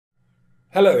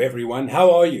Hello everyone, how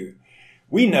are you?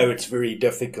 We know it's very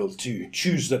difficult to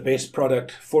choose the best product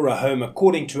for a home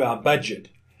according to our budget.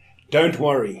 Don't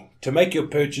worry, to make your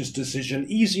purchase decision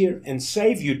easier and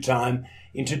save you time,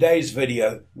 in today's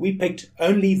video we picked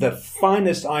only the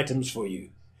finest items for you.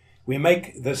 We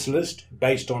make this list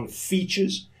based on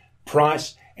features,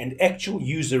 price and actual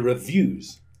user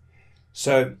reviews.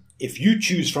 So if you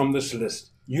choose from this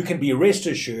list, you can be rest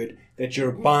assured that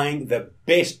you're buying the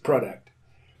best product.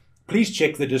 Please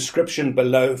check the description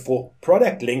below for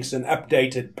product links and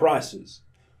updated prices.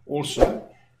 Also,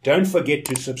 don't forget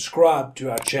to subscribe to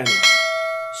our channel.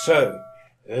 So,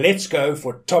 let's go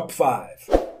for top 5.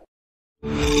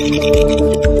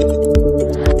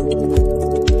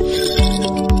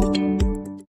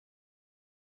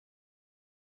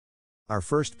 Our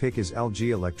first pick is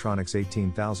LG Electronics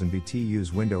 18,000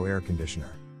 BTUs window air conditioner.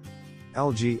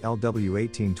 LG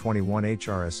LW1821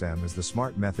 HRSM is the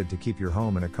smart method to keep your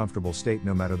home in a comfortable state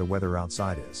no matter the weather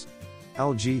outside is.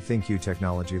 LG ThinQ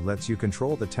technology lets you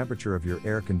control the temperature of your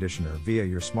air conditioner via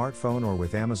your smartphone or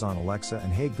with Amazon Alexa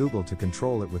and Hey Google to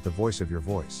control it with the voice of your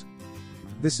voice.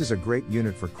 This is a great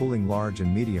unit for cooling large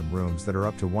and medium rooms that are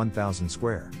up to 1,000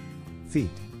 square feet.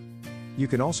 You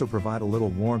can also provide a little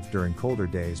warmth during colder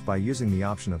days by using the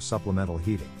option of supplemental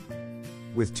heating.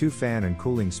 With 2 fan and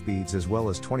cooling speeds as well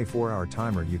as 24-hour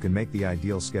timer, you can make the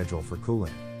ideal schedule for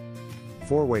cooling.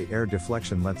 4-way air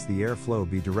deflection lets the airflow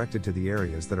be directed to the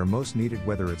areas that are most needed,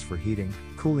 whether it's for heating,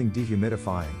 cooling,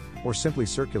 dehumidifying, or simply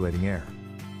circulating air.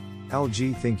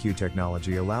 LG ThinQ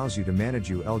technology allows you to manage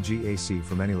your LG AC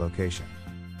from any location.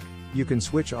 You can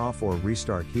switch off or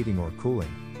restart heating or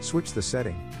cooling, switch the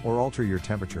setting, or alter your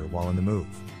temperature while in the move.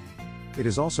 It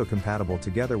is also compatible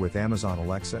together with Amazon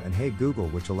Alexa and Hey Google,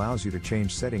 which allows you to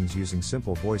change settings using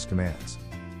simple voice commands.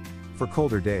 For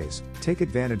colder days, take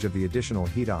advantage of the additional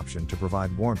heat option to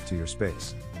provide warmth to your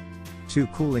space. 2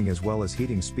 cooling as well as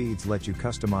heating speeds let you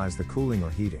customize the cooling or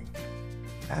heating.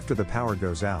 After the power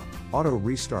goes out, auto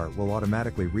restart will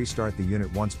automatically restart the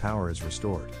unit once power is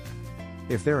restored.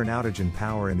 If there is an outage in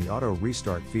power and the auto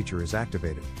restart feature is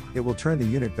activated, it will turn the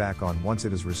unit back on once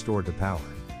it is restored to power.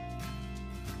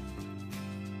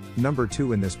 Number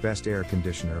 2 in this best air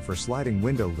conditioner for sliding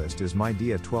window list is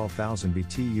Midea 12,000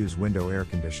 BTUs window air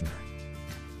conditioner.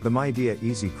 The Midea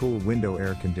Easy Cool window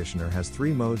air conditioner has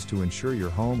 3 modes to ensure your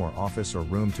home or office or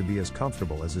room to be as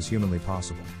comfortable as is humanly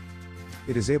possible.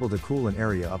 It is able to cool an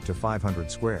area up to 500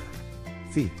 square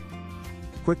feet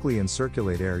quickly and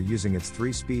circulate air using its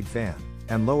 3-speed fan,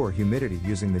 and lower humidity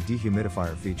using the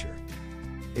dehumidifier feature.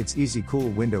 Its Easy Cool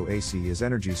window AC is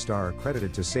ENERGY STAR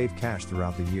accredited to save cash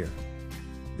throughout the year.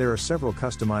 There are several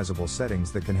customizable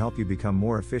settings that can help you become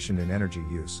more efficient in energy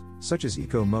use, such as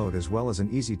Eco Mode, as well as an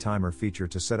easy timer feature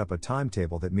to set up a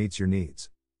timetable that meets your needs.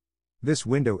 This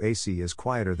window AC is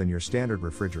quieter than your standard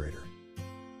refrigerator.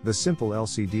 The simple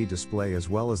LCD display as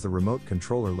well as the remote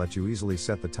controller let you easily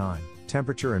set the time,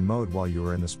 temperature and mode while you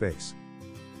are in the space.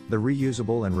 The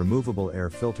reusable and removable air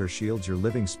filter shields your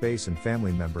living space and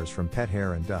family members from pet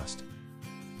hair and dust.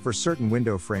 For certain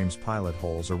window frames, pilot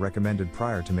holes are recommended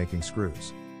prior to making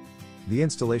screws. The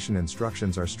installation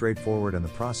instructions are straightforward and the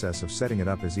process of setting it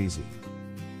up is easy.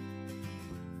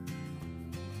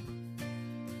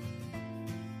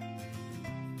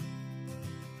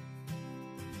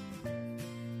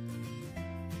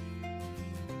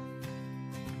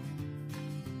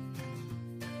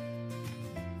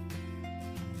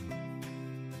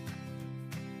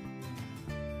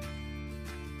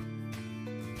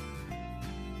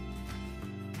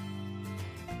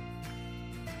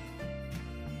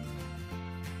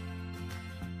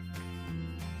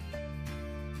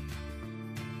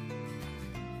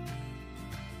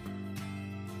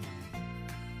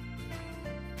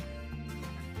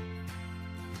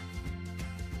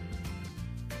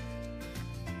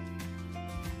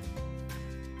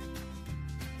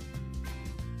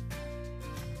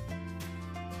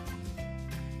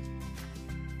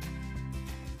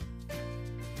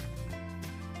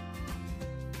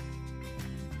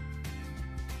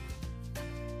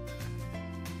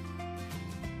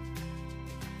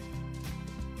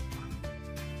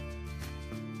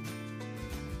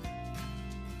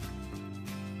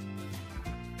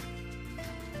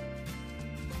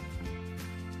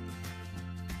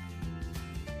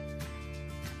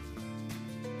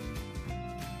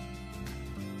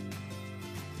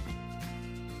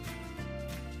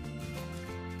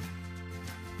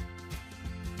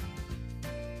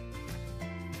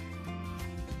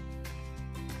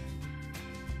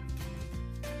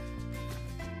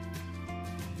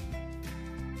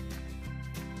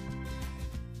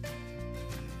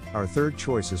 Our third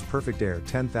choice is Perfect Air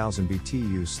 10,000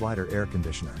 BTU Slider Air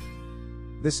Conditioner.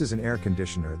 This is an air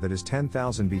conditioner that is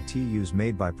 10,000 BTUs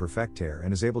made by Perfectair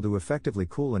and is able to effectively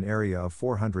cool an area of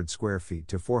 400 square feet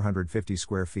to 450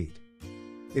 square feet.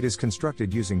 It is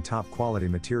constructed using top quality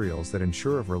materials that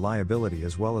ensure of reliability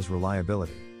as well as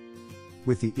reliability.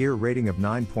 With the EAR rating of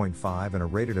 9.5 and a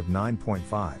rated of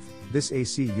 9.5, this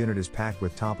AC unit is packed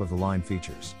with top-of-the-line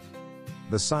features.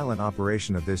 The silent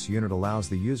operation of this unit allows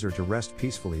the user to rest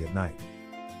peacefully at night.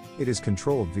 It is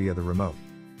controlled via the remote.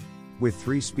 With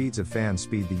 3 speeds of fan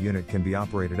speed, the unit can be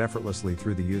operated effortlessly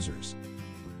through the users.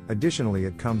 Additionally,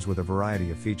 it comes with a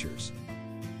variety of features.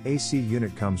 AC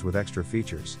unit comes with extra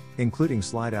features, including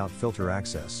slide-out filter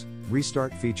access,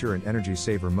 restart feature and energy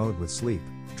saver mode with sleep,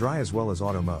 dry as well as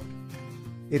auto mode.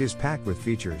 It is packed with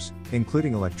features,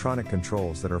 including electronic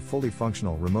controls that are fully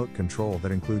functional, remote control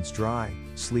that includes dry,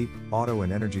 sleep, auto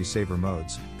and energy saver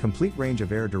modes, complete range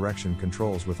of air direction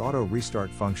controls with auto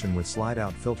restart function with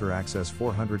slide-out filter access,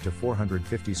 400 to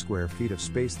 450 square feet of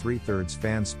space, 3/3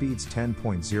 fan speeds,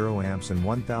 10.0 amps and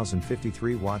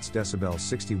 1053 watts, decibels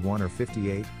 61 or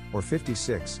 58, or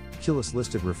 56, keyless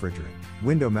listed refrigerant,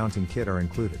 window mounting kit are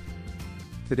included.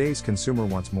 Today's consumer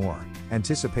wants more,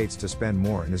 anticipates to spend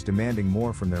more and is demanding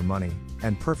more from their money,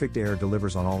 and Perfectair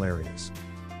delivers on all areas.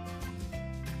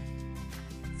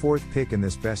 Fourth pick in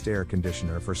this best air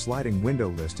conditioner for sliding window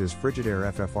list is Frigidaire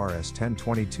FFRS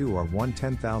 1022R1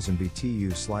 10,000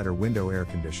 BTU slider window air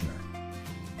conditioner.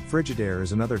 Frigidaire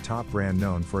is another top brand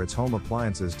known for its home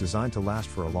appliances designed to last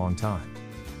for a long time.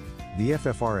 The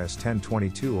FFRS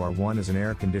 1022R1 is an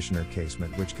air conditioner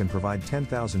casement which can provide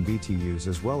 10,000 BTUs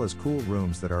as well as cool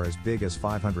rooms that are as big as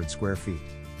 500 square feet.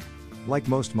 Like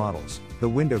most models, the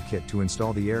window kit to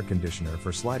install the air conditioner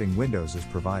for sliding windows is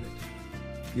provided.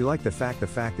 You like the fact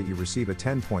that you receive a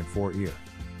 10.4 EAR.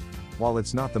 While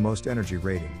it's not the most energy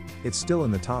rating, it's still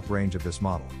in the top range of this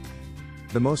model.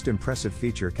 The most impressive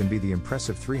feature can be the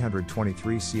impressive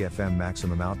 323 CFM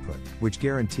maximum output, which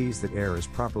guarantees that air is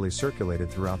properly circulated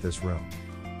throughout this room.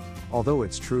 Although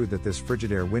it's true that this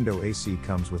Frigidaire window AC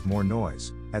comes with more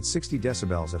noise, at 60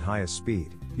 decibels at highest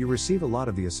speed, you receive a lot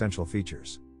of the essential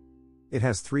features. It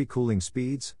has 3 cooling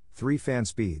speeds, 3 fan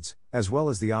speeds, as well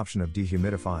as the option of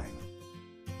dehumidifying.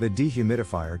 The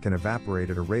dehumidifier can evaporate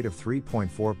at a rate of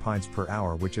 3.4 pints per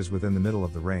hour, which is within the middle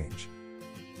of the range.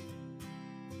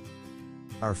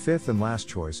 Our fifth and last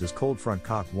choice is StoreFront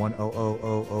COC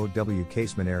 10000W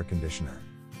Casement Air Conditioner.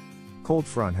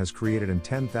 StoreFront has created a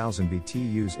 10,000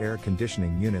 BTUs air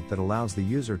conditioning unit that allows the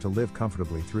user to live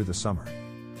comfortably through the summer.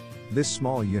 This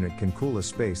small unit can cool a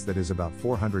space that is about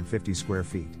 450 square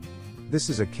feet. This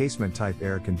is a casement type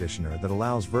air conditioner that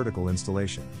allows vertical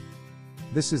installation.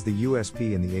 This is the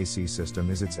USP in the AC system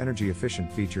is its energy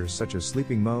efficient features such as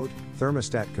sleeping mode,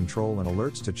 thermostat control and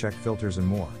alerts to check filters and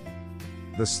more.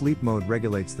 The sleep mode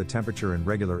regulates the temperature in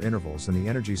regular intervals and the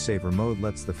energy saver mode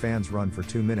lets the fans run for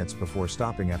 2 minutes before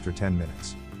stopping after 10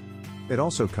 minutes. It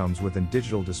also comes with a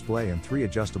digital display and 3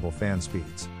 adjustable fan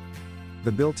speeds.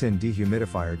 The built-in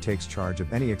dehumidifier takes charge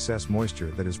of any excess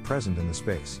moisture that is present in the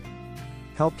space.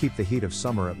 Help keep the heat of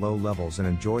summer at low levels and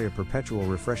enjoy a perpetual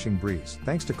refreshing breeze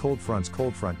thanks to StoreFront's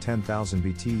StoreFront 10,000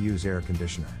 BTUs air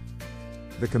conditioner.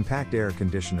 The compact air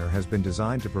conditioner has been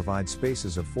designed to provide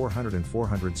spaces of 400 and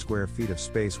 400 square feet of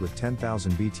space with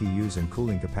 10,000 BTUs in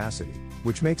cooling capacity,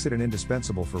 which makes it an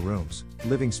indispensable for rooms,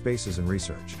 living spaces and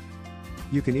research.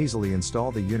 You can easily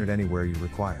install the unit anywhere you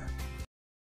require.